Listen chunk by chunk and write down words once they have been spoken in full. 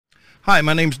Hi,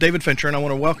 my name's David Fincher, and I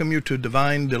want to welcome you to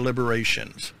Divine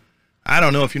Deliberations. I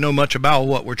don't know if you know much about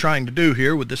what we're trying to do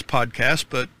here with this podcast,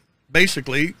 but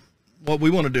basically what we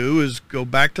want to do is go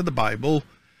back to the Bible,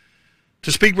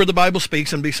 to speak where the Bible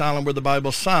speaks and be silent where the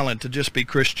Bible's silent, to just be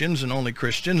Christians and only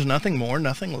Christians, nothing more,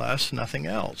 nothing less, nothing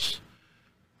else.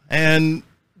 And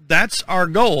that's our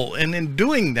goal. And in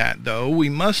doing that, though, we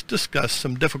must discuss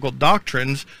some difficult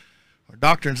doctrines, or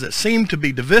doctrines that seem to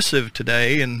be divisive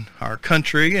today in our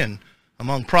country and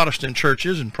among Protestant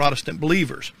churches and Protestant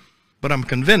believers. But I'm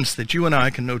convinced that you and I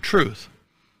can know truth.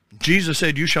 Jesus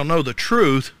said, "You shall know the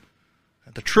truth,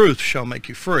 and the truth shall make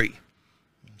you free."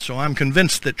 So I'm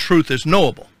convinced that truth is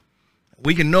knowable.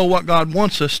 We can know what God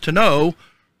wants us to know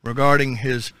regarding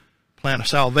his plan of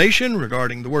salvation,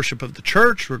 regarding the worship of the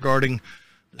church, regarding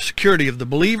the security of the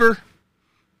believer,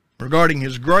 regarding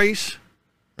his grace,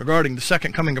 regarding the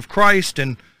second coming of Christ,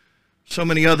 and so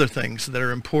many other things that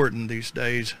are important these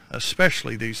days,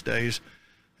 especially these days,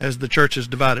 as the church is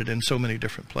divided in so many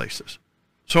different places.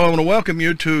 So I want to welcome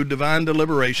you to Divine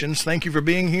Deliberations. Thank you for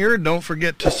being here. Don't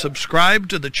forget to subscribe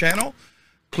to the channel.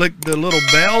 Click the little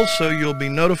bell so you'll be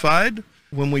notified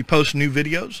when we post new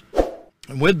videos.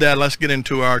 And with that, let's get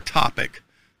into our topic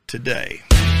today.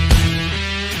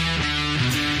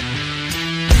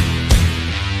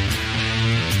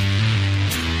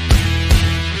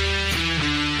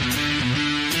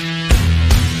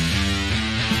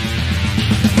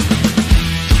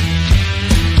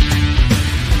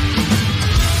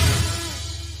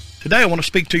 Today I want to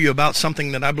speak to you about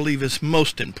something that I believe is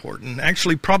most important,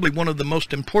 actually probably one of the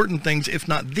most important things, if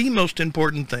not the most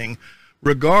important thing,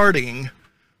 regarding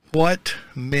what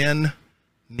men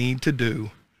need to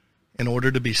do in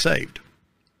order to be saved.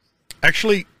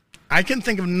 Actually, I can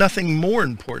think of nothing more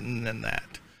important than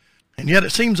that. And yet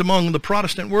it seems among the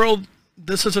Protestant world,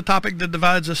 this is a topic that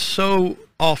divides us so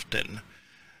often.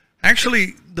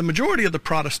 Actually, the majority of the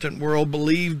Protestant world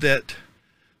believe that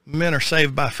men are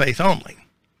saved by faith only.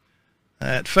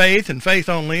 That faith and faith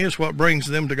only is what brings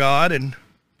them to God and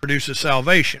produces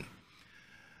salvation.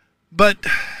 But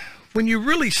when you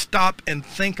really stop and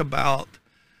think about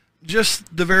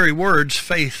just the very words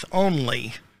faith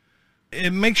only,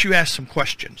 it makes you ask some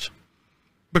questions.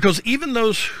 Because even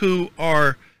those who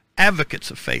are advocates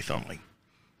of faith only,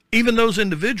 even those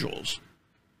individuals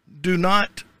do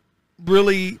not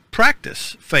really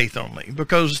practice faith only,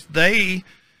 because they,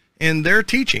 in their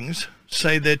teachings,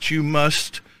 say that you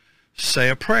must say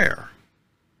a prayer.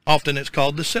 Often it's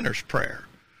called the sinner's prayer.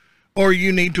 Or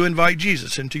you need to invite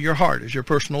Jesus into your heart as your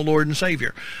personal Lord and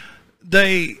Savior.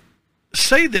 They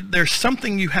say that there's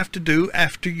something you have to do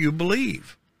after you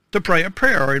believe. To pray a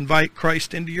prayer or invite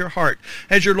Christ into your heart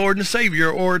as your Lord and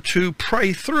Savior, or to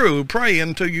pray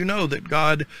until you know that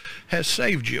God has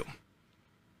saved you.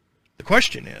 The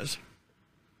question is,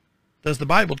 does the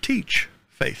Bible teach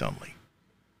faith only?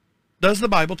 Does the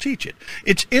Bible teach it?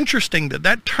 It's interesting that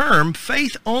that term,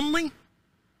 faith only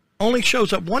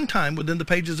shows up one time within the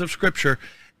pages of Scripture.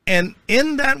 And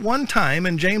in that one time,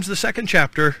 in James, the 2nd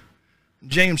chapter,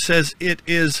 James says it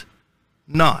is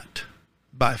not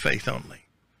by faith only.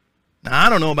 Now, I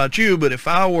don't know about you, but if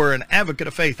I were an advocate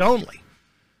of faith only,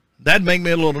 that'd make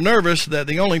me a little nervous that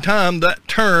the only time that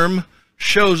term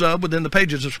shows up within the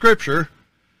pages of Scripture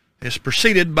is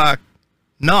preceded by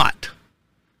not.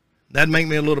 That'd make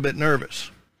me a little bit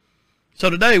nervous. So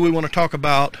today we want to talk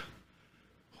about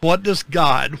what does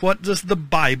the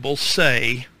Bible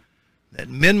say that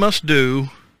men must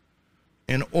do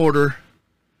in order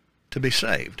to be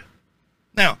saved.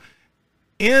 Now,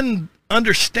 in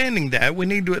understanding that, we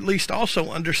need to at least also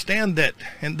understand that,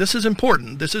 and this is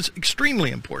important, this is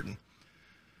extremely important,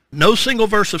 no single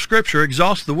verse of Scripture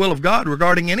exhausts the will of God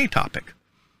regarding any topic.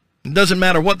 It doesn't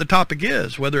matter what the topic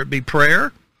is, whether it be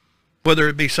prayer, whether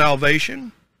it be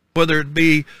salvation, whether it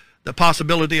be the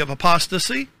possibility of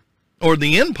apostasy or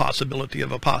the impossibility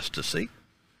of apostasy.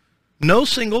 No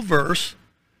single verse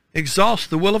exhausts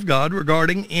the will of God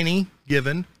regarding any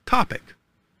given topic.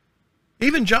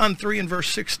 Even John 3 and verse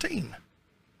 16.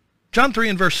 John 3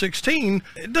 and verse 16,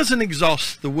 it doesn't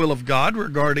exhaust the will of God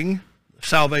regarding the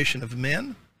salvation of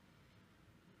men.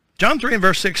 John 3 and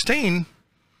verse 16,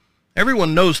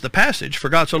 everyone knows the passage, "For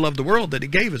God so loved the world that he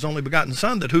gave his only begotten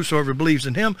Son, that whosoever believes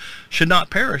in him should not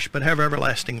perish but have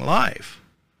everlasting life."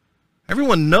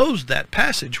 Everyone knows that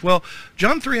passage. Well,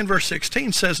 John 3 and verse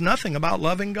 16 says nothing about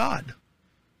loving God.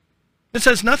 It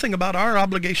says nothing about our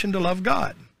obligation to love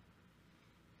God.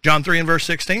 John 3 and verse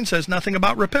 16 says nothing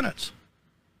about repentance.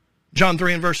 John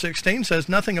 3 and verse 16 says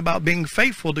nothing about being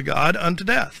faithful to God unto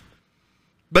death.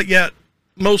 But yet,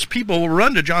 most people will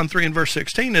run to John 3 and verse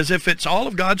 16 as if it's all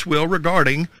of God's will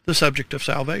regarding the subject of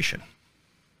salvation.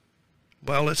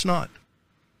 Well, it's not.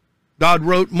 God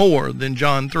wrote more than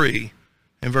John 3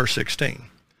 in verse 16.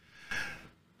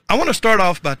 I want to start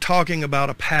off by talking about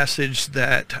a passage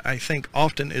that I think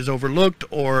often is overlooked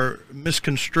or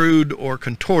misconstrued or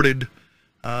contorted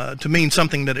to mean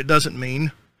something that it doesn't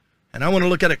mean. And I want to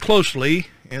look at it closely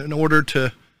in order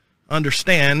to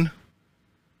understand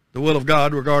the will of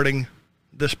God regarding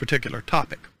this particular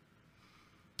topic.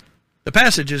 The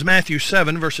passage is Matthew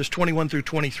 7, verses 21 through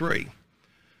 23.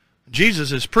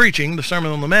 Jesus is preaching the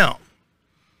Sermon on the Mount.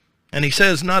 And he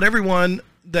says, "Not everyone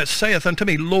that saith unto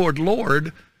me, Lord,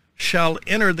 Lord, shall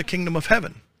enter the kingdom of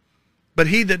heaven, but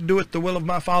he that doeth the will of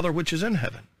my Father which is in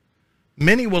heaven.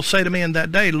 Many will say to me in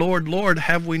that day, Lord, Lord,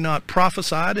 have we not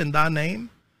prophesied in thy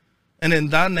name? And in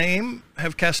thy name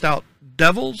have cast out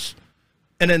devils?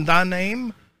 And in thy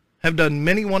name have done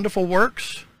many wonderful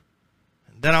works?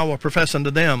 And then I will profess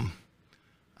unto them,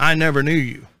 I never knew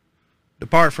you.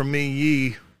 Depart from me,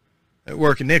 ye that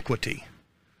work iniquity."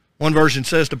 One version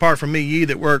says, "Depart from me, ye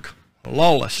that work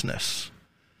lawlessness."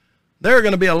 There are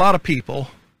going to be a lot of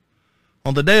people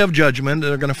on the day of judgment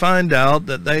that are going to find out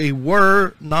that they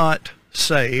were not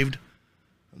saved,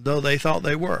 though they thought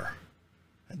they were.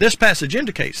 This passage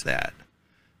indicates that.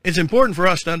 It's important for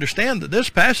us to understand that this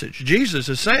passage, Jesus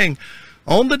is saying,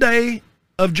 on the day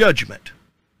of judgment,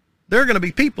 there are going to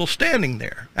be people standing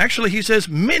there. Actually, he says,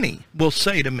 many will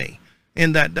say to me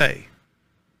in that day,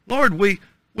 Lord, we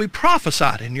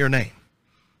prophesied in your name.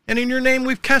 And in your name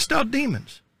we've cast out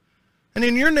demons. And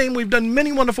in your name we've done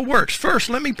many wonderful works. First,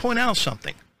 let me point out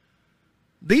something.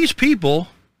 These people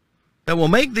that will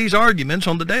make these arguments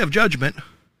on the day of judgment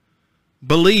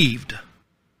believed.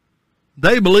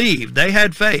 They believed. They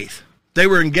had faith. They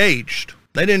were engaged.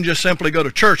 They didn't just simply go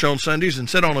to church on Sundays and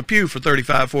sit on a pew for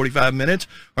 35, 45 minutes,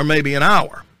 or maybe an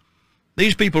hour.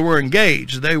 These people were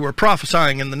engaged. They were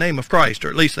prophesying in the name of Christ, or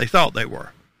at least they thought they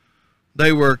were.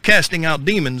 They were casting out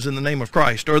demons in the name of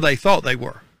Christ, or they thought they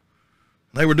were.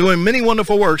 They were doing many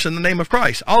wonderful works in the name of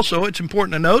Christ. Also, it's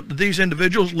important to note that these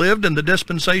individuals lived in the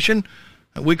dispensation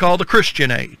that we call the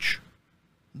Christian age.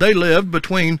 They lived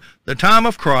between the time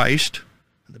of Christ,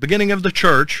 the beginning of the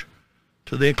church,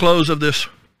 to the close of this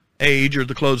age or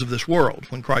the close of this world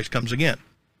when Christ comes again.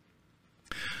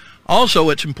 Also,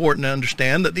 it's important to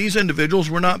understand that these individuals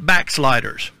were not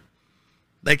backsliders.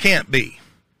 They can't be.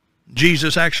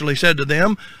 Jesus actually said to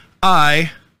them,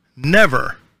 I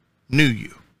never knew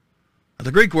you. Now,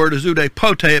 the Greek word is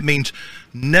oudepote. It means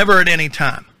never at any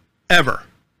time. Ever.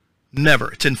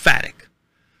 Never. It's emphatic.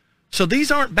 So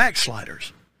these aren't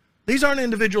backsliders. These aren't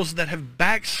individuals that have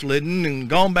backslidden and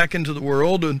gone back into the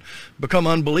world and become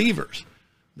unbelievers.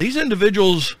 These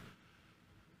individuals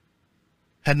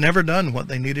had never done what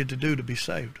they needed to do to be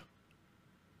saved.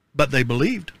 But they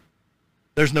believed.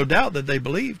 There's no doubt that they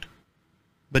believed.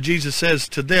 But Jesus says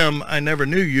to them, I never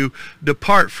knew you.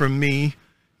 Depart from me,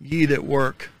 ye that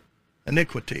work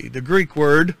iniquity. The Greek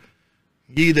word,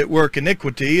 ye that work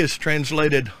iniquity, is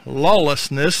translated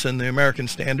lawlessness in the American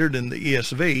Standard and the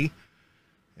ESV.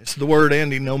 It's the word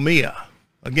antinomia,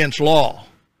 against law.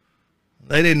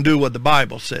 They didn't do what the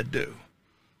Bible said do.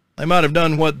 They might have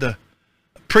done what the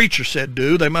preacher said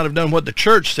do. They might have done what the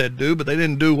church said do, but they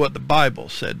didn't do what the Bible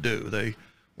said do. They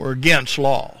were against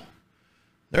law.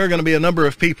 There are going to be a number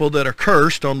of people that are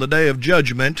cursed on the day of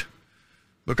judgment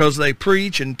because they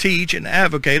preach and teach and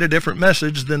advocate a different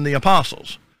message than the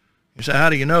apostles. You say, how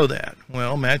do you know that?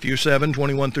 Well, Matthew 7,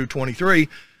 21 through 23.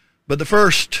 But the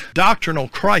first doctrinal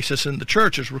crisis in the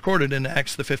church is recorded in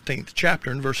Acts the 15th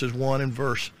chapter in verses 1 and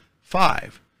verse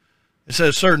 5. It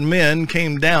says, certain men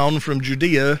came down from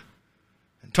Judea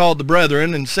and taught the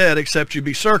brethren and said, except you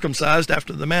be circumcised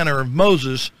after the manner of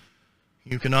Moses,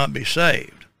 you cannot be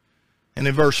saved. And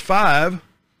in verse 5,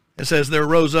 it says, there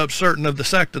rose up certain of the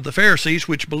sect of the Pharisees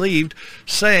which believed,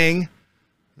 saying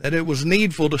that it was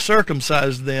needful to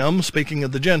circumcise them, speaking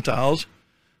of the Gentiles,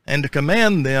 and to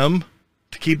command them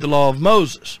to keep the law of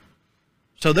Moses.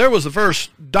 So there was the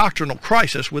first doctrinal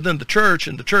crisis within the church,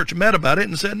 and the church met about it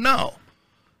and said, no,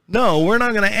 we're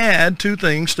not going to add two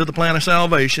things to the plan of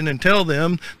salvation and tell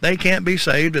them they can't be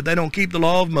saved if they don't keep the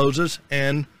law of Moses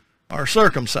and are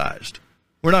circumcised.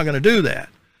 We're not going to do that.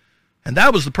 And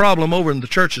that was the problem over in the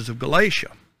churches of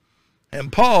Galatia.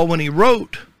 And Paul, when he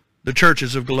wrote the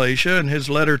churches of Galatia in his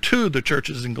letter to the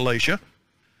churches in Galatia,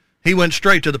 he went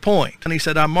straight to the point. And he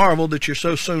said, I marvel that you're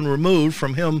so soon removed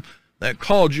from him that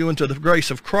called you into the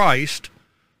grace of Christ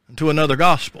into another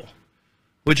gospel,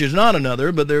 which is not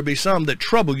another, but there be some that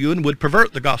trouble you and would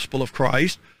pervert the gospel of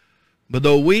Christ. But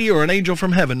though we or an angel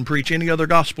from heaven preach any other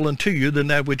gospel unto you than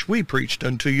that which we preached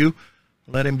unto you,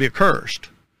 let him be accursed.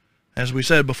 As we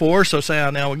said before, so say I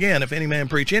now again, if any man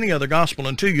preach any other gospel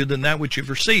unto you than that which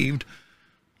you've received,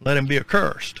 let him be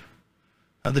accursed.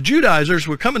 Now, the Judaizers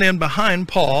were coming in behind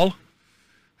Paul,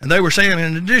 and they were saying,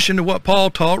 in addition to what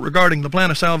Paul taught regarding the plan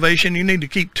of salvation, you need to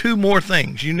keep two more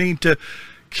things. You need to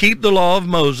keep the law of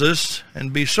Moses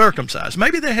and be circumcised.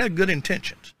 Maybe they had good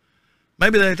intentions.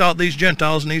 Maybe they thought these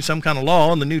Gentiles need some kind of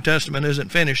law, and the New Testament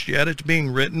isn't finished yet. It's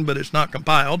being written, but it's not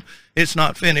compiled. It's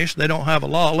not finished. They don't have a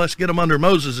law. Let's get them under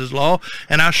Moses' law,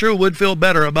 and I sure would feel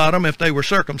better about them if they were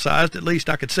circumcised. At least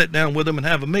I could sit down with them and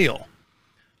have a meal.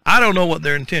 I don't know what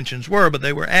their intentions were, but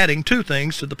they were adding two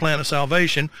things to the plan of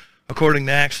salvation according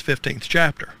to Acts 15th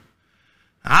chapter.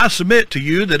 I submit to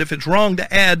you that if it's wrong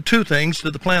to add two things to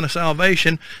the plan of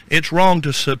salvation, it's wrong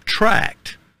to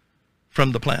subtract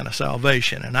from the plan of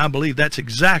salvation. And I believe that's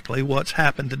exactly what's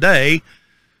happened today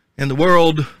in the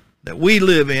world that we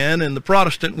live in the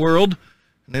Protestant world,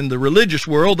 and in the religious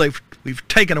world. We've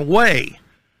taken away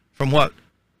from what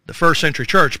the first century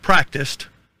church practiced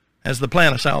as the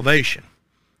plan of salvation.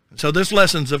 And so this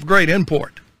lesson's of great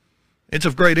import. It's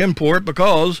of great import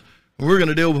because we're going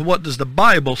to deal with what does the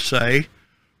Bible say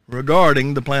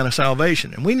regarding the plan of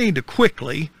salvation. And we need to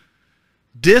quickly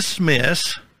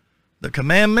dismiss the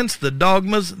commandments, the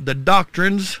dogmas, the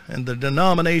doctrines, and the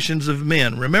denominations of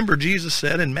men. Remember, Jesus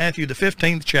said in Matthew the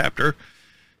 15th chapter,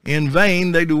 in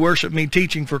vain they do worship me,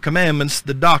 teaching for commandments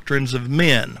the doctrines of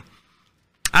men.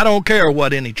 I don't care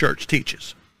what any church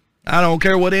teaches. I don't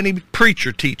care what any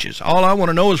preacher teaches. All I want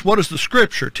to know is, what does the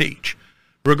Scripture teach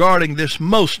regarding this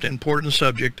most important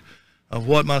subject of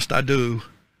what must I do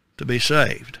to be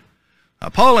saved?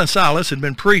 Paul and Silas had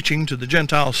been preaching to the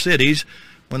Gentile cities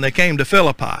when they came to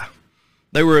Philippi.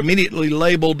 They were immediately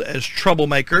labeled as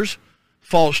troublemakers.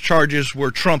 False charges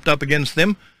were trumped up against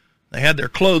them. They had their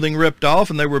clothing ripped off,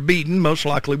 and they were beaten, most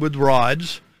likely with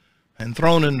rods, and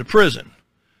thrown into prison.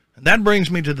 And that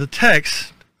brings me to the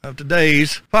text of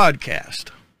today's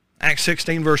podcast. Acts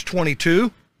 16, verse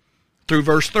 22 through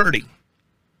verse 30.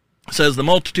 It says, the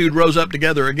multitude rose up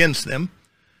together against them,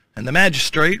 and the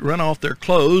magistrate rent off their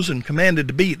clothes and commanded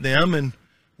to beat them, and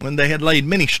when they had laid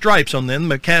many stripes on them,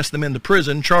 they cast them into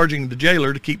prison, charging the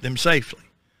jailer to keep them safely,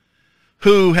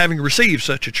 who, having received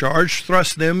such a charge,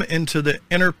 thrust them into the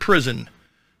inner prison,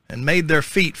 and made their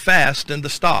feet fast in the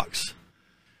stocks.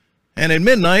 And at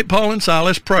midnight Paul and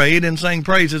Silas prayed and sang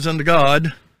praises unto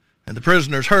God, and the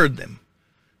prisoners heard them.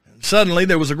 And suddenly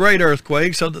there was a great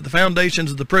earthquake, so that the foundations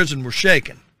of the prison were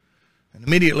shaken. And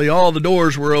immediately all the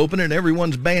doors were opened, and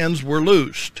everyone's bands were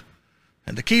loosed.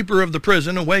 And the keeper of the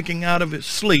prison, awaking out of his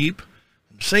sleep,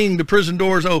 and seeing the prison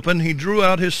doors open, he drew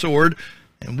out his sword,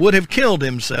 and would have killed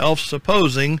himself,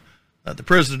 supposing that the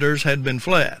prisoners had been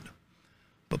fled.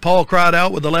 But Paul cried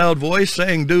out with a loud voice,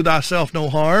 saying, do thyself no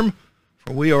harm,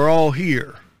 for we are all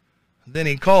here. And then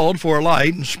he called for a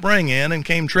light, and sprang in, and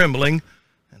came trembling,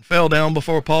 and fell down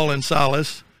before Paul and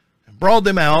Silas, and brought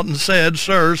them out, and said,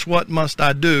 sirs, what must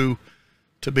I do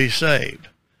to be saved?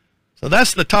 So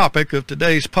that's the topic of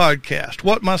today's podcast.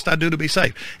 What must I do to be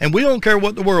saved? And we don't care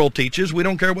what the world teaches. We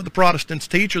don't care what the Protestants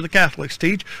teach or the Catholics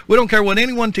teach. We don't care what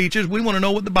anyone teaches. We want to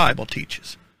know what the Bible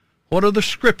teaches. What do the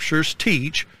Scriptures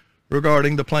teach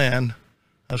regarding the plan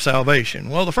of salvation?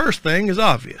 Well, the first thing is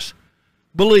obvious.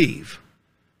 Believe.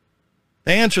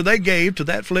 The answer they gave to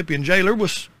that Philippian jailer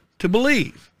was to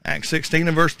believe. Acts 16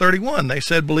 and verse 31, they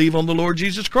said, believe on the Lord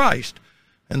Jesus Christ,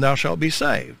 and thou shalt be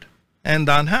saved, and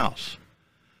thine house.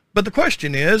 But the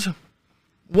question is,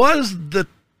 was the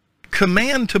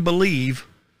command to believe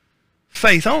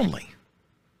faith only?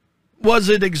 Was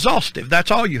it exhaustive?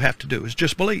 That's all you have to do is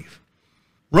just believe.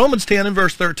 Romans 10 and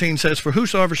verse 13 says, for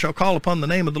whosoever shall call upon the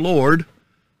name of the Lord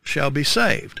shall be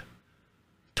saved.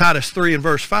 Titus 3 and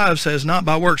verse 5 says, not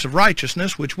by works of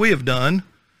righteousness which we have done,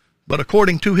 but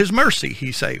according to his mercy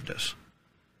he saved us.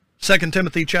 2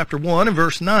 Timothy chapter 1 and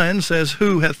verse 9 says,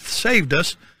 who hath saved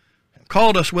us,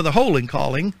 called us with a holy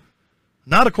calling,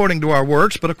 not according to our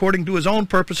works, but according to his own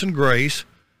purpose and grace,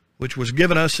 which was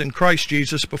given us in Christ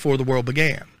Jesus before the world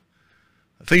began.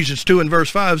 Ephesians 2 and verse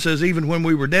 5 says, even when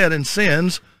we were dead in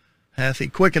sins, hath he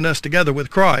quickened us together with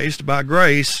Christ. By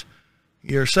grace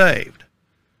ye are saved.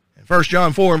 And 1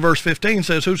 John 4 and verse 15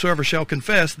 says, whosoever shall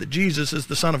confess that Jesus is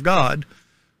the Son of God,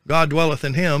 God dwelleth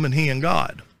in him, and he in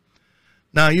God.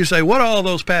 Now you say, what do all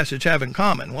those passages have in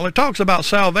common? Well, it talks about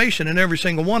salvation in every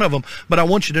single one of them, but I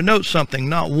want you to note something.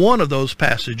 Not one of those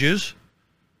passages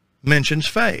mentions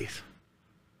faith.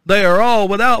 They are all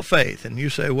without faith. And you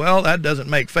say, well, that doesn't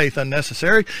make faith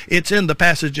unnecessary. It's in the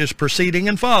passages preceding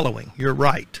and following. You're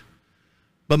right.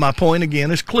 But my point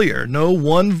again is clear. No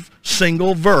one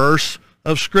single verse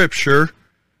of Scripture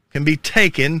can be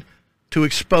taken to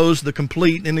expose the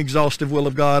complete and exhaustive will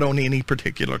of God on any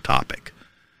particular topic.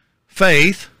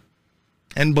 Faith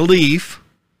and belief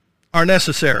are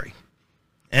necessary.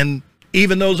 And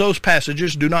even though those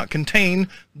passages do not contain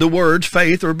the words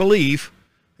faith or belief,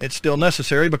 it's still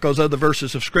necessary because other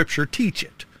verses of Scripture teach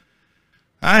it.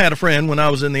 I had a friend when I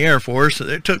was in the Air Force that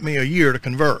it took me a year to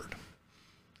convert.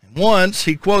 And once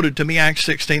he quoted to me Acts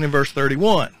 16 and verse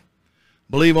 31.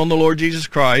 Believe on the Lord Jesus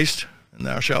Christ, and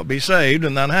thou shalt be saved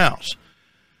in thine house.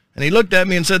 And he looked at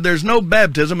me and said, there's no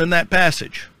baptism in that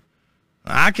passage.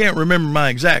 I can't remember my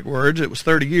exact words. It was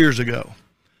 30 years ago.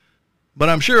 But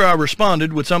I'm sure I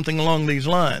responded with something along these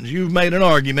lines. You've made an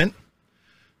argument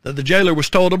that the jailer was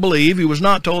told to believe. He was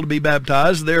not told to be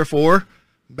baptized. Therefore,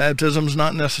 baptism is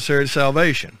not necessary to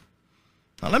salvation.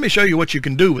 Now, let me show you what you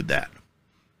can do with that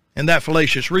and that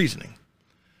fallacious reasoning.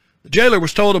 The jailer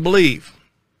was told to believe.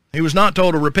 He was not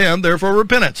told to repent. Therefore,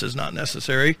 repentance is not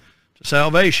necessary to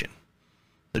salvation.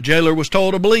 The jailer was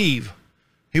told to believe.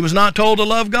 He was not told to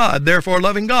love God. Therefore,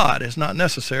 loving God is not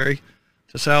necessary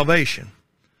to salvation.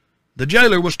 The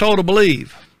jailer was told to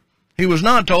believe. He was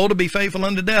not told to be faithful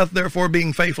unto death. Therefore,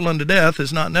 being faithful unto death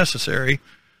is not necessary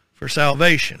for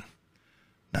salvation.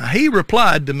 Now, he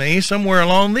replied to me somewhere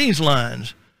along these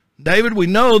lines. David, we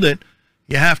know that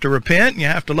you have to repent, and you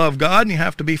have to love God, and you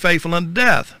have to be faithful unto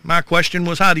death. My question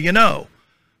was, how do you know?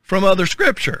 From other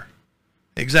Scripture.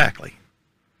 Exactly.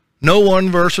 No one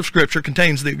verse of Scripture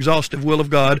contains the exhaustive will of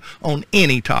God on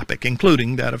any topic,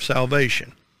 including that of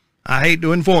salvation. I hate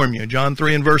to inform you, John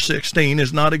 3 and verse 16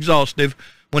 is not exhaustive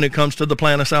when it comes to the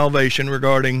plan of salvation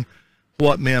regarding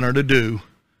what men are to do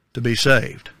to be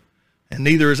saved. And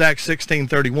neither is Acts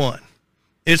 16:31.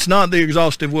 It's not the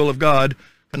exhaustive will of God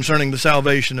concerning the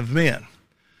salvation of men.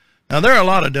 Now, there are a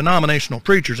lot of denominational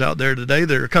preachers out there today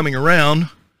that are coming around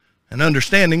and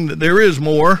understanding that there is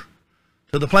more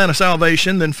to the plan of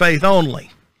salvation than faith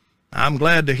only. I'm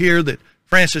glad to hear that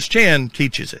Francis Chan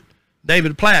teaches it.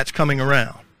 David Platt's coming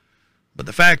around. But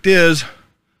the fact is,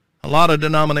 a lot of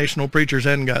denominational preachers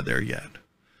haven't got there yet.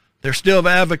 They're still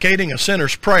advocating a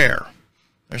sinner's prayer.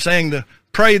 They're saying to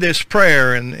pray this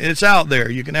prayer, and it's out there.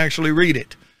 You can actually read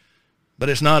it. But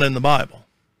it's not in the Bible.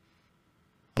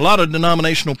 A lot of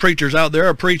denominational preachers out there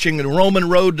are preaching the Roman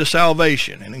road to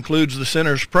salvation, and includes the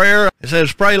sinner's prayer. It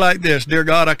says, pray like this: Dear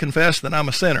God, I confess that I'm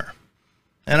a sinner,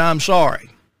 and I'm sorry.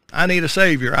 I need a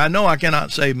Savior. I know I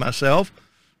cannot save myself.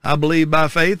 I believe by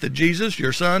faith that Jesus,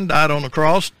 your Son, died on the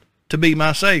cross to be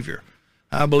my Savior.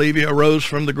 I believe he arose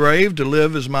from the grave to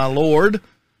live as my Lord.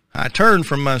 I turn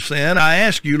from my sin. I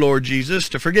ask you, Lord Jesus,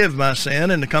 to forgive my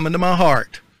sin and to come into my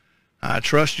heart. I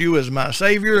trust you as my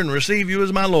Savior and receive you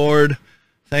as my Lord.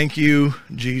 Thank you,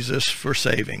 Jesus, for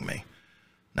saving me.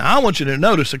 Now, I want you to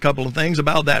notice a couple of things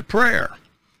about that prayer.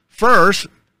 First,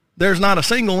 there's not a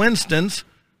single instance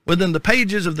within the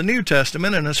pages of the New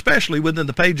Testament, and especially within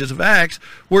the pages of Acts,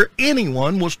 where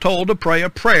anyone was told to pray a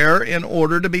prayer in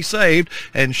order to be saved,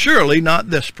 and surely not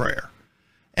this prayer.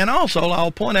 And also,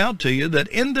 I'll point out to you that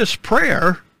in this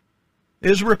prayer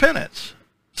is repentance.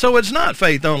 So it's not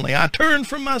faith only. I turn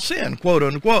from my sin, quote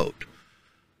unquote.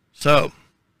 So,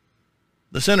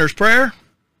 the sinner's prayer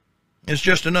is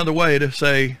just another way to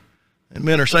say that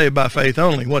men are saved by faith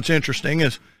only. What's interesting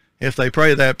is if they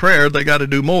pray that prayer, they got to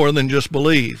do more than just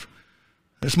believe.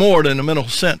 It's more than a mental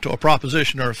assent to a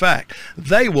proposition or a fact.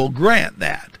 They will grant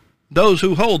that. Those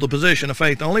who hold the position of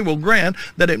faith only will grant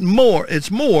that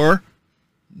it's more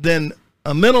than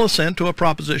a mental assent to a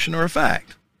proposition or a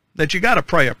fact. That you got to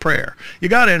pray a prayer. You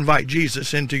got to invite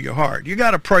Jesus into your heart. You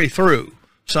got to pray through,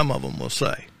 some of them will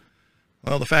say.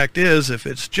 Well, the fact is, if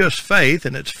it's just faith,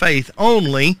 and it's faith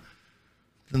only,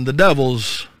 then the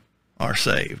devils are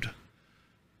saved.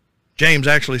 James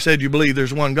actually said, you believe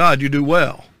there's one God, you do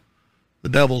well. The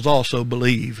devils also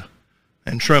believe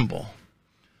and tremble.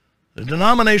 The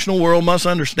denominational world must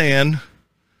understand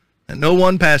that no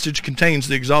one passage contains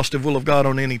the exhaustive will of God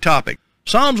on any topic.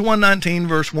 Psalms 119,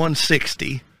 verse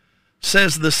 160,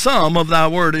 says the sum of thy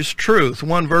word is truth.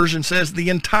 One version says the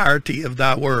entirety of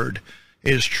thy word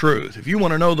is truth. If you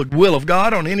want to know the will of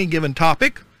God on any given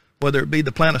topic, whether it be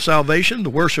the plan of salvation,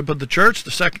 the worship of the church, the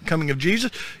second coming of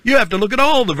Jesus, you have to look at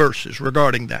all the verses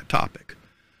regarding that topic.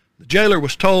 The jailer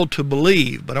was told to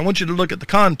believe, but I want you to look at the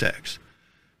context.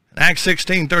 In Acts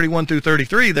 16, 31 through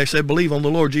 33, they said, believe on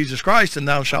the Lord Jesus Christ, and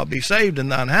thou shalt be saved in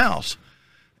thine house.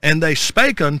 And they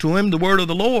spake unto him the word of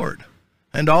the Lord,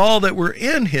 and all that were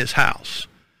in his house.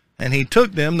 And he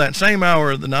took them that same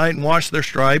hour of the night, and washed their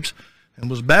stripes, and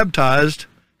was baptized,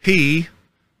 he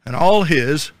and all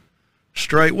his,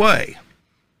 straightway.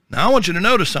 Now, I want you to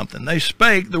notice something. They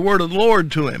spake the word of the Lord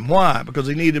to him. Why? Because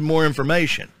he needed more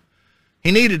information.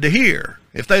 He needed to hear.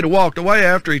 If they'd have walked away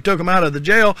after he took them out of the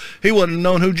jail, he wouldn't have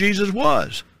known who Jesus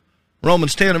was.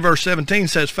 Romans 10 and verse 17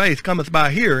 says, faith cometh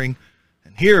by hearing,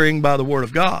 and hearing by the word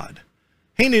of God.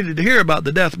 He needed to hear about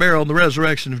the death, burial, and the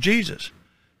resurrection of Jesus.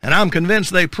 And I'm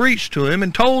convinced they preached to him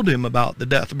and told him about the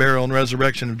death, burial, and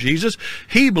resurrection of Jesus.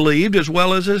 He believed as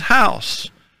well as his house.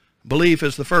 Belief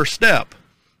is the first step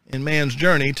in man's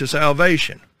journey to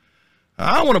salvation.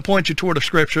 Now, I want to point you toward a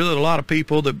scripture that a lot of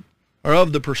people that are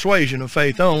of the persuasion of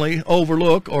faith only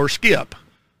overlook or skip.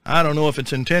 I don't know if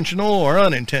it's intentional or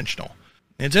unintentional.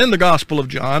 It's in the Gospel of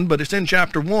John, but it's in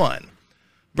chapter 1,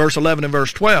 verse 11 and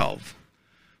verse 12.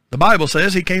 The Bible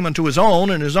says, he came unto his own,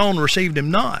 and his own received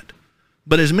him not.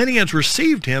 But as many as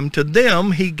received him, to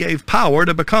them he gave power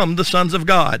to become the sons of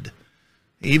God,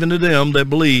 even to them that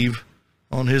believe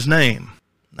on his name.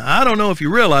 Now, I don't know if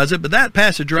you realize it, but that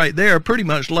passage right there pretty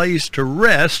much lays to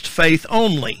rest faith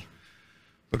only.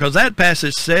 Because that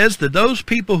passage says that those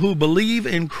people who believe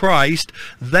in Christ,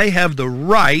 they have the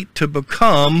right to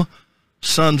become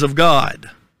sons of God.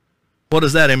 What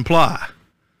does that imply?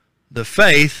 The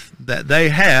faith that they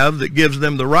have that gives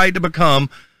them the right to become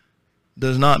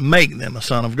does not make them a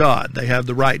son of God. They have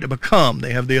the right to become.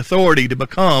 They have the authority to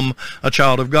become a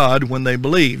child of God when they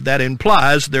believe. That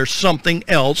implies there's something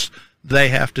else they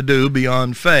have to do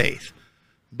beyond faith.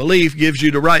 Belief gives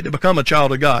you the right to become a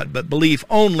child of God, but belief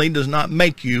only does not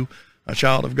make you a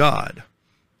child of God.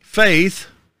 Faith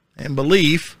and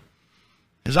belief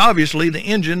is obviously the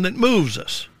engine that moves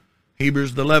us.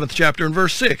 Hebrews the 11th chapter and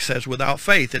verse 6 says, without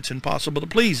faith it's impossible to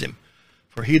please him.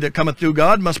 For he that cometh through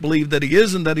God must believe that he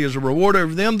is, and that he is a rewarder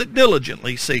of them that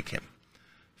diligently seek him.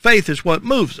 Faith is what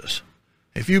moves us.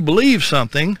 If you believe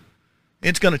something,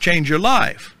 it's going to change your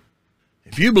life.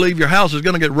 If you believe your house is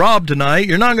going to get robbed tonight,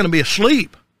 you're not going to be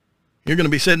asleep. You're going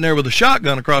to be sitting there with a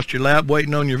shotgun across your lap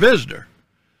waiting on your visitor.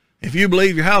 If you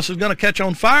believe your house is going to catch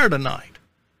on fire tonight,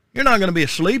 you're not going to be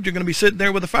asleep. You're going to be sitting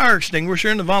there with a fire extinguisher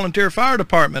and the volunteer fire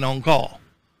department on call.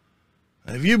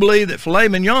 And if you believe that filet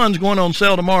mignon's going on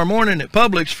sale tomorrow morning at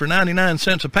Publix for 99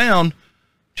 cents a pound,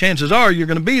 chances are you're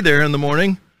going to be there in the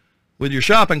morning with your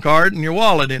shopping cart and your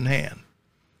wallet in hand.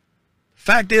 The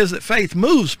fact is that faith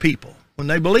moves people. When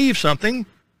they believe something,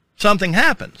 something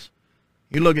happens.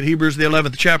 You look at Hebrews the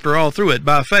 11th chapter all through it.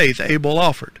 By faith, Abel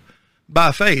offered.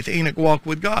 By faith, Enoch walked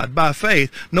with God. By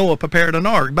faith, Noah prepared an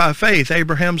ark. By faith,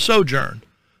 Abraham sojourned.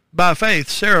 By faith,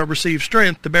 Sarah received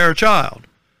strength to bear a child.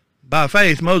 By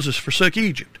faith, Moses forsook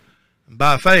Egypt.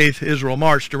 By faith, Israel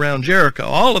marched around Jericho.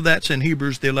 All of that's in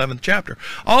Hebrews the 11th chapter.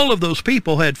 All of those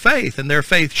people had faith, and their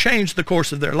faith changed the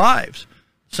course of their lives.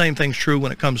 Same thing's true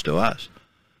when it comes to us.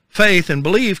 Faith and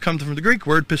belief comes from the Greek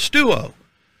word pisteuo.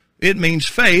 It means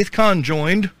faith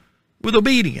conjoined with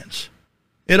obedience.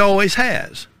 It always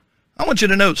has. I want you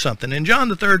to note something. In John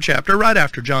the 3rd chapter, right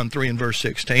after John 3 and verse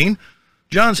 16,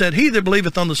 John said, he that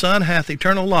believeth on the Son hath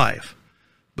eternal life.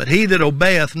 But he that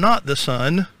obeyeth not the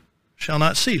Son shall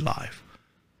not see life,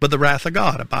 but the wrath of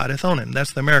God abideth on him.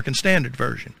 That's the American Standard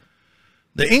Version.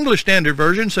 The English Standard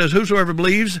Version says, whosoever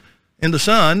believes in the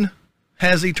Son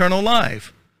has eternal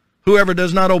life. Whoever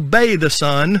does not obey the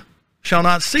Son shall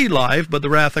not see life, but the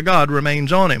wrath of God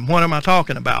remains on him. What am I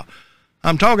talking about?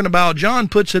 I'm talking about John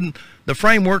puts in the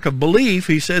framework of belief.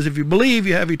 He says if you believe,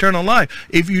 you have eternal life.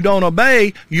 If you don't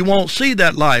obey, you won't see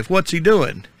that life. What's he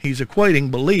doing? He's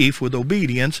equating belief with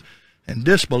obedience and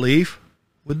disbelief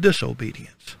with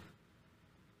disobedience.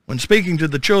 When speaking to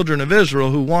the children of Israel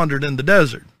who wandered in the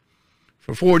desert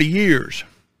for 40 years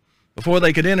before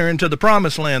they could enter into the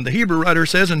promised land, the Hebrew writer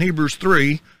says in Hebrews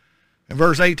 3, in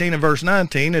verse 18 and verse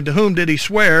 19, and to whom did he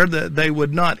swear that they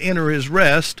would not enter his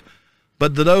rest,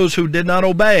 but to those who did not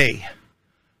obey?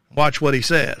 Watch what he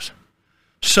says.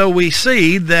 So we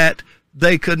see that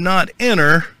they could not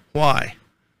enter. Why?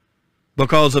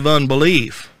 Because of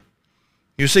unbelief.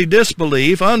 You see,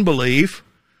 disbelief, unbelief,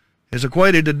 is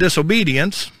equated to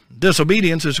disobedience.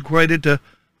 Disobedience is equated to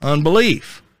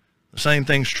unbelief. The same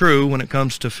thing's true when it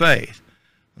comes to faith.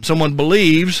 When someone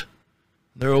believes,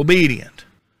 they're obedient.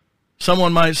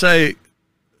 Someone might say,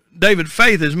 David,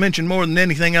 faith is mentioned more than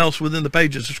anything else within the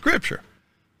pages of Scripture.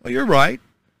 Well, you're right.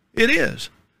 It is.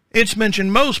 It's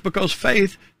mentioned most because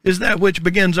faith is that which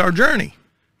begins our journey.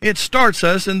 It starts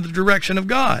us in the direction of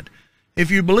God.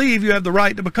 If you believe, you have the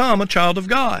right to become a child of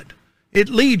God. It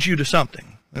leads you to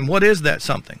something. And what is that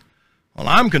something? Well,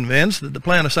 I'm convinced that the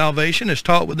plan of salvation is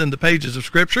taught within the pages of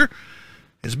Scripture.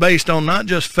 It's based on not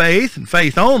just faith and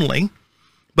faith only,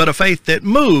 but a faith that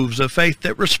moves, a faith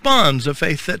that responds, a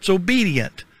faith that's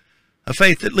obedient, a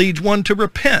faith that leads one to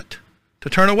repent, to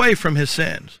turn away from his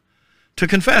sins, to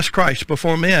confess Christ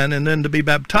before men, and then to be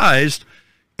baptized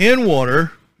in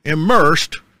water,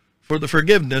 immersed for the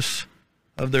forgiveness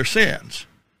of their sins.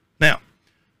 Now,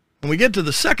 when we get to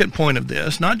the second point of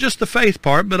this, not just the faith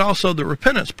part, but also the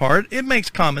repentance part, it makes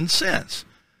common sense.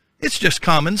 It's just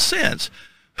common sense.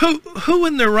 Who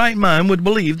in their right mind would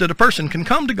believe that a person can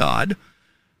come to God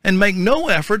and make no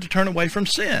effort to turn away from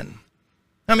sin?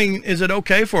 I mean, is it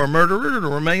okay for a murderer to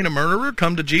remain a murderer,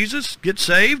 come to Jesus, get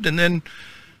saved, and then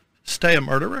stay a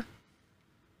murderer?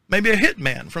 Maybe a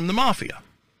hitman from the mafia.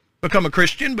 Become a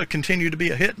Christian but continue to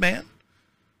be a hitman?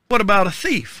 What about a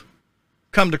thief?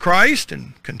 Come to Christ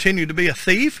and continue to be a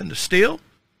thief and to steal?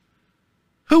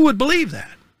 Who would believe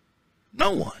that? No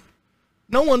one.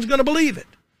 No one's going to believe it.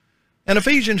 And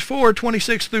Ephesians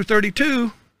 4:26 through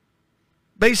 32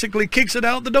 basically kicks it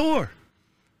out the door.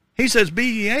 He says, "Be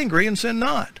ye angry and sin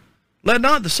not. Let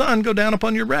not the sun go down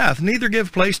upon your wrath, neither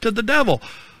give place to the devil.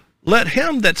 Let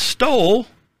him that stole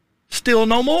steal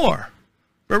no more,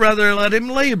 but rather let him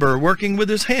labor, working with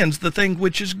his hands the thing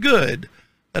which is good,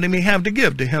 that he may have to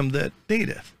give to him that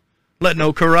needeth. Let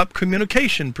no corrupt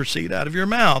communication proceed out of your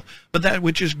mouth, but that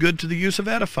which is good to the use of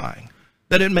edifying,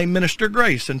 that it may minister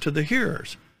grace unto the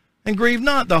hearers. And grieve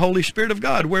not the Holy Spirit of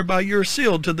God, whereby you are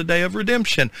sealed to the day of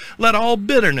redemption. Let all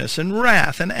bitterness and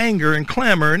wrath and anger and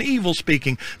clamor and evil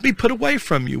speaking be put away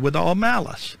from you with all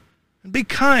malice. And be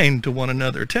kind to one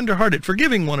another, tender-hearted,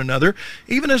 forgiving one another,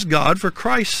 even as God, for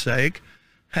Christ's sake,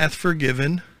 hath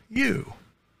forgiven you."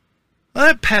 Well,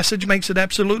 that passage makes it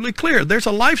absolutely clear. There's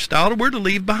a lifestyle we're to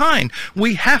leave behind.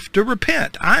 We have to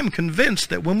repent. I'm convinced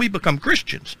that when we become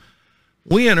Christians,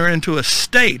 we enter into a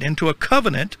state, into a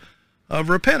covenant of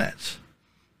repentance.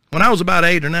 When I was about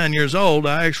 8 or 9 years old,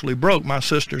 I actually broke my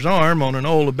sister's arm on an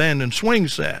old abandoned swing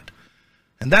set.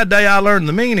 And that day I learned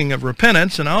the meaning of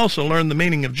repentance, and I also learned the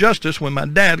meaning of justice when my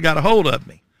dad got a hold of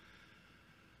me.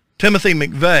 Timothy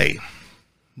McVeigh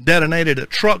detonated a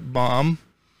truck bomb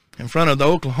in front of the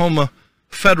Oklahoma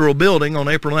Federal Building on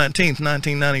April 19th,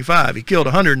 1995. He killed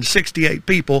 168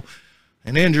 people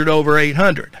and injured over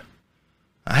 800.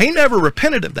 Now, he never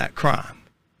repented of that crime.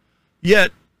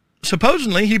 Yet,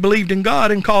 supposedly, he believed in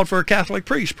God and called for a Catholic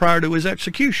priest prior to his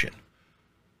execution.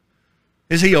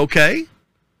 Is he okay?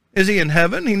 Is he in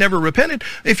heaven? He never repented.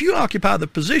 If you occupy the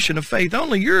position of faith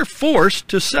only, you're forced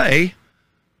to say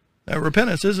that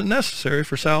repentance isn't necessary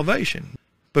for salvation.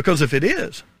 Because if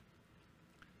repentance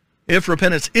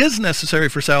is necessary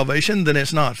for salvation, then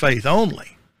it's not faith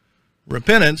only.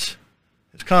 Repentance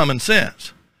is common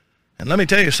sense. And let me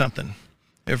tell you something.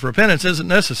 If repentance isn't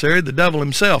necessary, the devil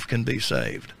himself can be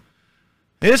saved.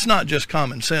 It's not just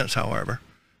common sense, however.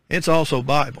 It's also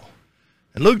Bible.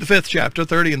 In Luke the 5th chapter,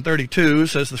 30 and 32,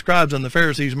 says, "The scribes and the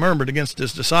Pharisees murmured against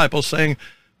his disciples, saying,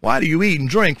 Why do you eat and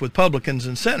drink with publicans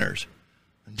and sinners?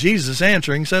 And Jesus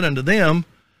answering said unto them,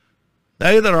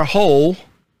 They that are whole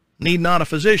need not a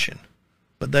physician,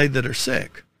 but they that are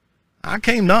sick. I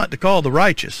came not to call the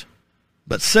righteous,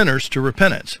 but sinners to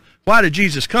repentance." Why did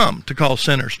Jesus come? To call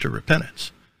sinners to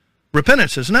repentance.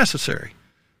 Repentance is necessary.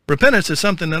 Repentance is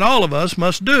something that all of us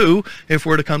must do if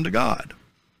we're to come to God.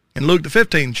 In Luke the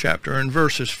 15th chapter, in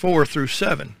verses 4 through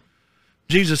 7,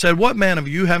 Jesus said, "What man of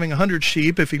you, having 100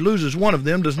 sheep, if he loses one of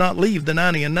them, does not leave the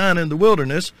 99 in the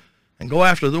wilderness, and go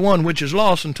after the one which is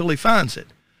lost until he finds it?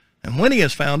 And when he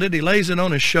has found it, he lays it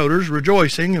on his shoulders,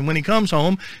 rejoicing. And when he comes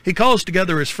home, he calls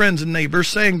together his friends and neighbors,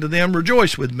 saying to them,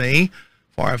 Rejoice with me,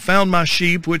 for I have found my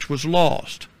sheep which was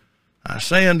lost. I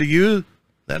say unto you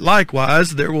that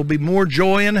likewise there will be more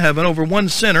joy in heaven over one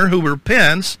sinner who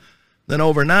repents than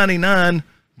over 99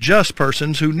 just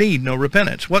persons who need no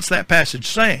repentance." What's that passage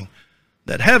saying?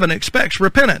 That heaven expects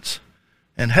repentance,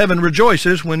 and heaven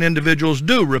rejoices when individuals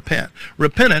do repent.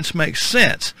 Repentance makes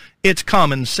sense. It's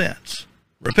common sense.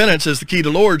 Repentance is the key to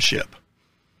lordship.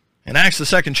 In Acts the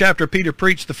 2nd chapter, Peter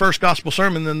preached the first gospel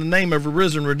sermon in the name of a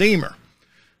risen Redeemer.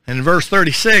 And in verse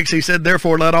 36, he said,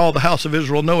 "Therefore let all the house of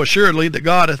Israel know assuredly that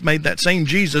God hath made that same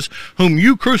Jesus, whom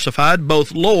you crucified,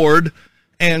 both Lord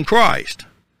and Christ."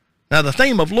 Now, the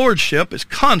theme of lordship is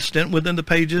constant within the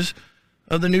pages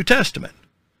of the New Testament.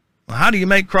 Well, how do you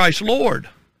make Christ Lord?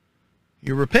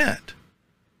 You repent.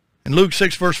 In Luke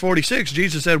 6, verse 46,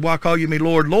 Jesus said, "Why call you me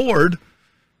Lord, Lord,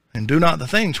 and do not the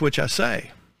things which I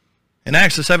say?" In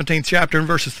Acts the 17th chapter, in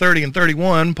verses 30 and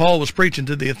 31, Paul was preaching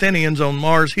to the Athenians on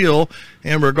Mars Hill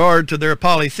in regard to their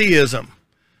polytheism.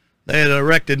 They had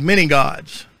erected many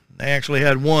gods. They actually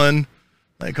had one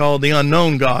they called the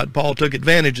unknown God. Paul took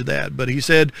advantage of that. But he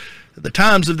said, "At the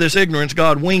times of this ignorance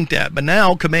God winked at, but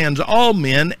now commands all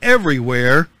men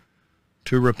everywhere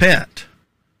to repent,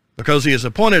 because he has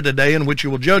appointed a day in which he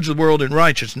will judge the world in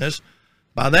righteousness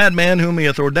by that man whom he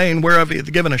hath ordained, whereof he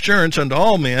hath given assurance unto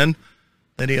all men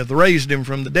that he hath raised him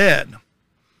from the dead."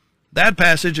 That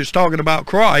passage is talking about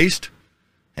Christ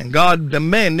and God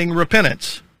demanding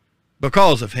repentance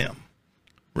because of him.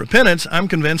 Repentance, I'm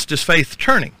convinced, is faith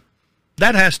turning.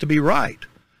 That has to be right.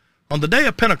 On the day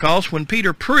of Pentecost, when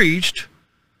Peter preached,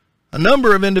 a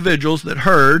number of individuals that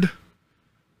heard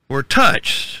were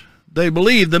touched. They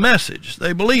believed the message.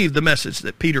 They believed the message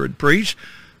that Peter had preached,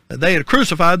 that they had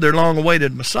crucified their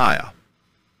long-awaited Messiah.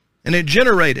 And it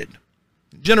generated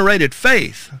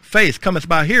faith. Faith cometh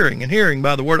by hearing, and hearing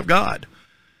by the word of God.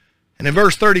 And in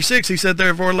verse 36, he said,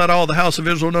 therefore let all the house of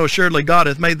Israel know assuredly God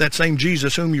hath made that same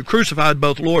Jesus whom you crucified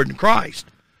both Lord and Christ.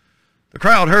 The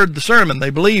crowd heard the sermon. They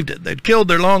believed it. They'd killed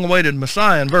their long-awaited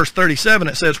Messiah. In verse 37,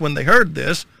 it says, when they heard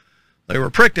this, they were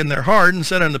pricked in their heart and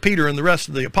said unto Peter and the rest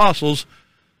of the apostles,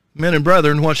 men and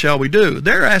brethren, what shall we do?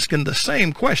 They're asking the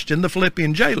same question the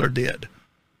Philippian jailer did.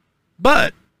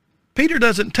 But Peter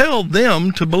doesn't tell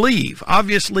them to believe.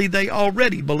 Obviously, they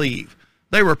already believe.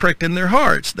 They were pricked in their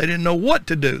hearts. They didn't know what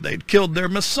to do. They'd killed their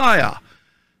Messiah.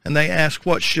 And they asked,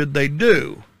 what should they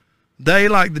do? They,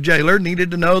 like the jailer,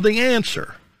 needed to know the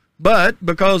answer. But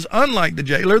because, unlike the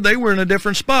jailer, they were in a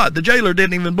different spot. The jailer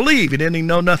didn't even believe. He didn't even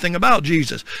know nothing about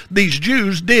Jesus. These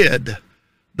Jews did.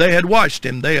 They had watched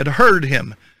him. They had heard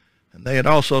him. And they had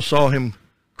also saw him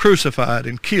crucified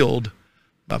and killed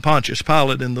by Pontius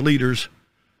Pilate and the leaders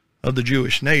of the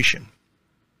Jewish nation.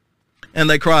 And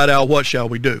they cried out, what shall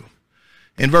we do?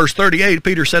 In verse 38,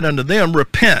 Peter said unto them,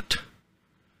 repent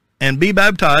and be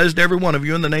baptized, every one of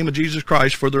you, in the name of Jesus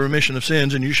Christ for the remission of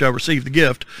sins, and you shall receive the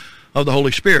gift of the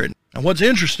Holy Spirit. And what's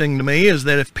interesting to me is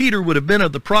that if Peter would have been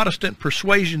of the Protestant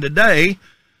persuasion today,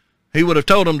 he would have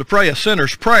told them to pray a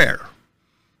sinner's prayer.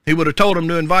 He would have told them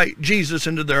to invite Jesus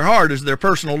into their heart as their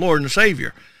personal Lord and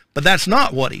Savior. But that's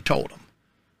not what he told them.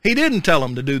 He didn't tell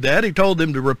them to do that. He told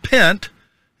them to repent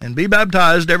and be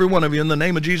baptized, every one of you, in the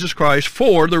name of Jesus Christ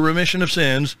for the remission of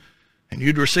sins, and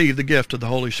you'd receive the gift of the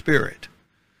Holy Spirit.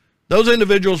 Those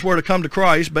individuals were to come to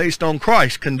Christ based on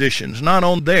Christ's conditions, not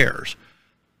on theirs.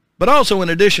 But also, in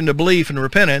addition to belief and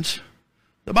repentance,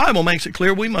 the Bible makes it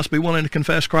clear we must be willing to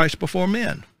confess Christ before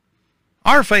men.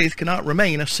 Our faith cannot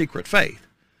remain a secret faith.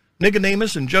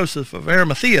 Nicodemus and Joseph of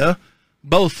Arimathea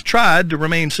both tried to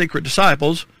remain secret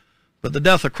disciples, but the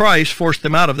death of Christ forced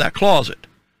them out of that closet.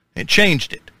 It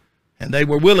changed it, and they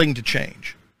were willing to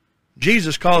change.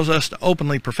 Jesus calls us to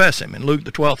openly profess him. In Luke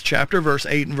the 12th chapter, verse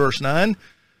 8 and verse 9,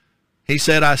 he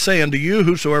said, I say unto you,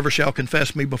 whosoever shall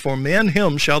confess me before men,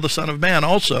 him shall the Son of Man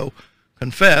also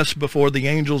confess before the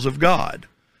angels of God.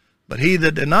 But he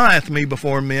that denieth me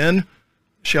before men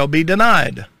shall be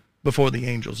denied before the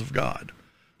angels of God.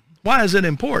 Why is it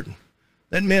important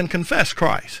that men confess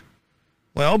Christ?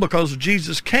 Well, because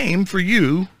Jesus came for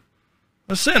you,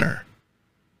 a sinner.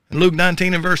 In Luke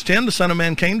 19 and verse 10, the Son of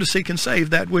Man came to seek and save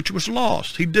that which was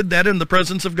lost. He did that in the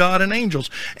presence of God and angels.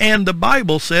 And the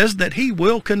Bible says that he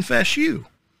will confess you.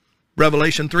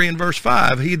 Revelation 3 and verse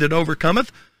 5, he that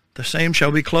overcometh, the same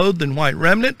shall be clothed in white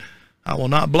raiment. I will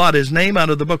not blot his name out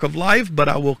of the book of life, but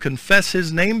I will confess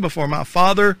his name before my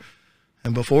Father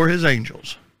and before his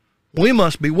angels. We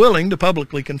must be willing to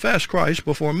publicly confess Christ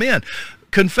before men.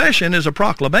 Confession is a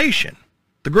proclamation.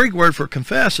 The Greek word for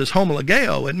confess is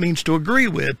homologeo. It means to agree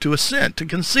with, to assent, to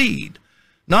concede,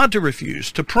 not to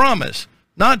refuse, to promise,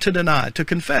 not to deny, to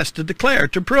confess, to declare,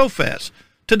 to profess,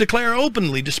 to declare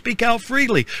openly, to speak out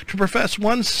freely, to profess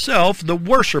oneself the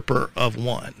worshiper of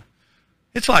one.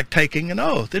 It's like taking an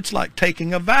oath. It's like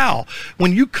taking a vow.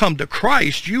 When you come to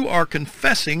Christ, you are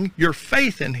confessing your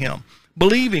faith in him,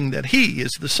 believing that he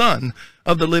is the Son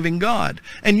of the living God.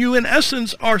 And you, in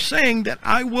essence, are saying that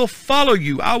I will follow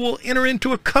you. I will enter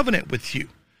into a covenant with you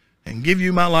and give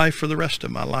you my life for the rest of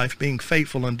my life, being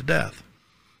faithful unto death.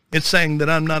 It's saying that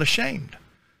I'm not ashamed.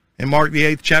 In Mark the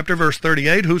 8th chapter, verse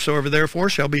 38, whosoever therefore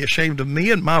shall be ashamed of me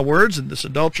and my words in this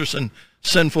adulterous and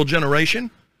sinful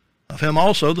generation, of him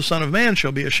also the Son of Man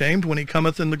shall be ashamed when he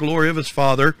cometh in the glory of his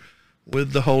Father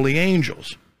with the holy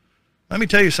angels. Let me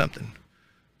tell you something.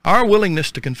 Our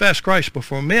willingness to confess Christ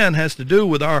before men has to do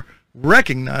with our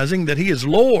recognizing that he is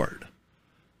Lord.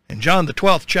 In John the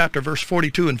 12th chapter, verse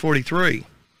 42 and 43,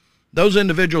 those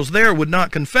individuals there would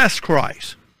not confess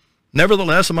Christ.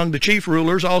 Nevertheless, among the chief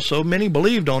rulers also many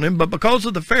believed on him, but because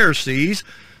of the Pharisees,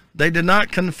 they did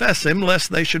not confess him,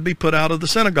 lest they should be put out of the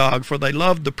synagogue, for they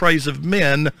loved the praise of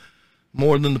men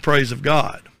more than the praise of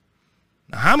God.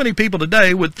 Now, how many people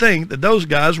today would think that those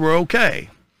guys were okay?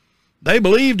 They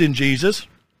believed in Jesus,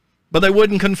 but they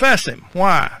wouldn't confess him.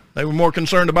 Why? They were more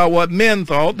concerned about what men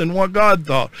thought than what God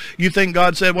thought. You think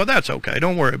God said, well, that's okay.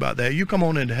 Don't worry about that. You come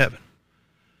on into heaven.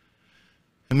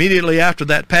 Immediately after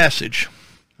that passage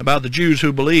about the Jews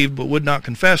who believed but would not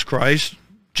confess Christ,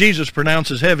 Jesus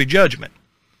pronounces heavy judgment.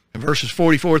 In verses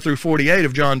 44 through 48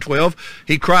 of John 12,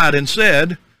 he cried and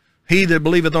said, He that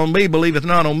believeth on me believeth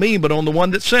not on me, but on the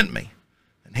one that sent me.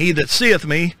 And he that seeth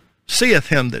me seeth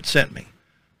him that sent me.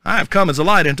 I have come as a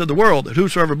light into the world, that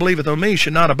whosoever believeth on me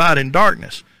should not abide in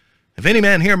darkness. If any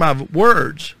man hear my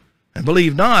words, and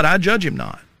believe not, I judge him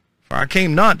not. For I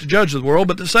came not to judge the world,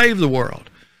 but to save the world.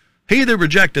 He that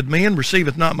rejecteth me, and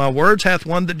receiveth not my words, hath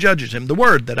one that judges him. The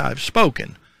word that I have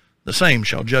spoken, the same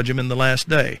shall judge him in the last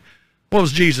day. What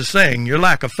was Jesus saying? Your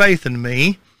lack of faith in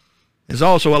me is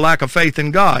also a lack of faith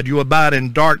in God. You abide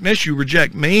in darkness, you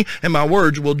reject me, and my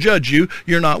words will judge you.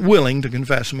 You're not willing to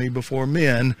confess me before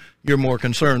men. You're more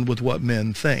concerned with what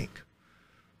men think.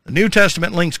 The New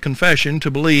Testament links confession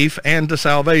to belief and to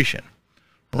salvation.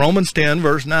 Romans 10,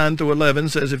 verse 9 through 11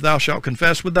 says, If thou shalt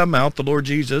confess with thy mouth the Lord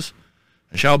Jesus,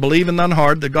 and shalt believe in thine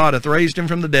heart that God hath raised him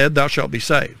from the dead, thou shalt be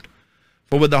saved.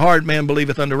 For with the heart man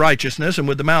believeth unto righteousness, and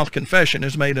with the mouth confession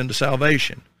is made unto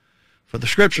salvation. For the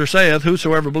Scripture saith,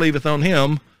 Whosoever believeth on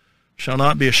him shall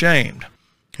not be ashamed.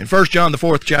 In 1 John the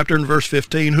 4th chapter, in verse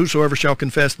 15, Whosoever shall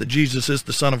confess that Jesus is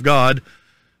the Son of God,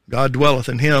 God dwelleth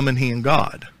in him, and he in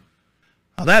God.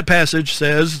 Now that passage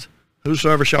says,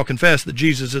 Whosoever shall confess that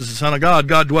Jesus is the Son of God,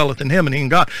 God dwelleth in him, and he in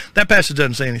God. That passage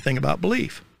doesn't say anything about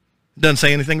belief. It doesn't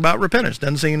say anything about repentance. It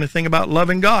doesn't say anything about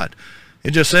loving God.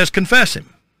 It just says confess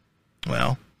him.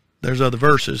 Well, there's other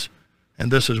verses,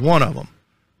 and this is one of them,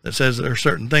 that says there are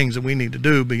certain things that we need to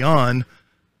do beyond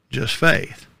just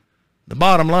faith. The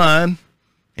bottom line,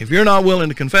 if you're not willing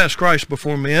to confess Christ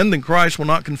before men, then Christ will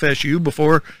not confess you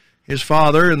before his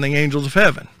Father and the angels of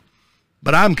heaven.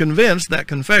 But I'm convinced that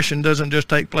confession doesn't just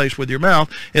take place with your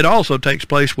mouth, it also takes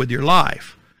place with your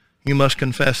life. You must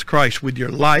confess Christ with your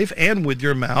life and with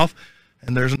your mouth,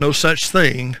 and there's no such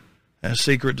thing as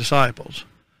secret disciples.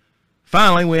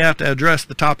 Finally, we have to address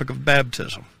the topic of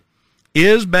baptism.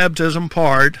 Is baptism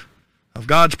part of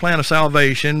God's plan of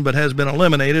salvation, but has been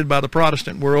eliminated by the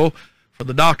Protestant world for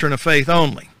the doctrine of faith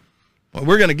only? Well,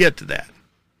 we're going to get to that,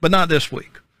 but not this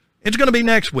week. It's going to be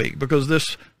next week, because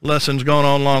this lesson's gone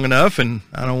on long enough, and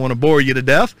I don't want to bore you to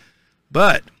death,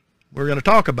 but we're going to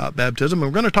talk about baptism,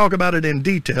 and we're going to talk about it in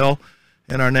detail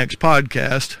in our next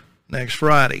podcast next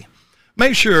Friday.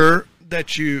 Make sure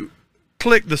that you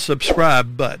click the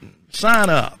subscribe button, sign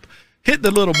up, hit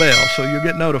the little bell so you'll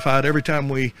get notified every time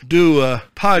we do a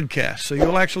podcast, so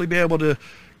you'll actually be able to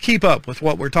keep up with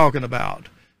what we're talking about.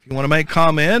 If you want to make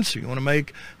comments, if you want to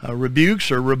make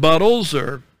rebukes or rebuttals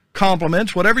or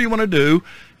compliments, whatever you want to do,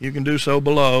 you can do so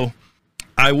below.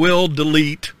 I will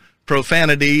delete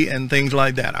profanity and things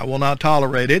like that. I will not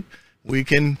tolerate it. We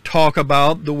can talk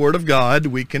about the Word of God.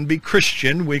 We can be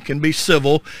Christian. We can be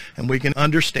civil, and we can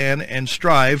understand and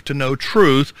strive to know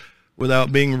truth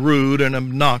without being rude and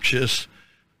obnoxious.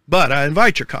 But I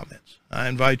invite your comments. I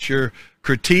invite your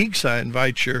critiques. I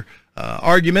invite your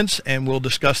arguments, and we'll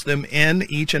discuss them in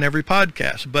each and every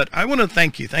podcast. But I want to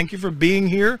thank you. Thank you for being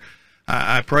here.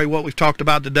 I pray what we've talked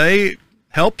about today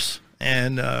helps.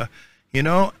 And,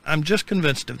 I'm just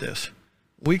convinced of this.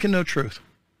 We can know truth.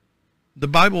 The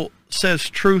Bible says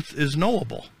truth is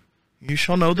knowable. You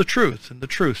shall know the truth, and the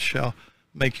truth shall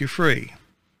make you free.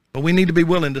 But we need to be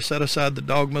willing to set aside the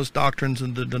dogmas, doctrines,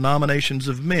 and the denominations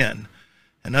of men,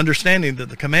 and understanding that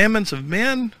the commandments of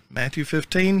men, Matthew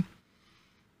 15,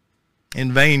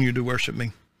 in vain you do worship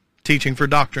me, teaching for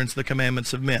doctrines the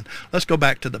commandments of men. Let's go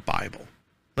back to the Bible.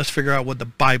 Let's figure out what the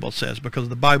Bible says, because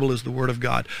the Bible is the Word of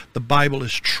God. The Bible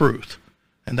is truth,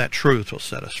 and that truth will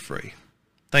set us free.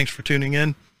 Thanks for tuning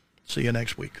in. See you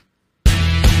next week.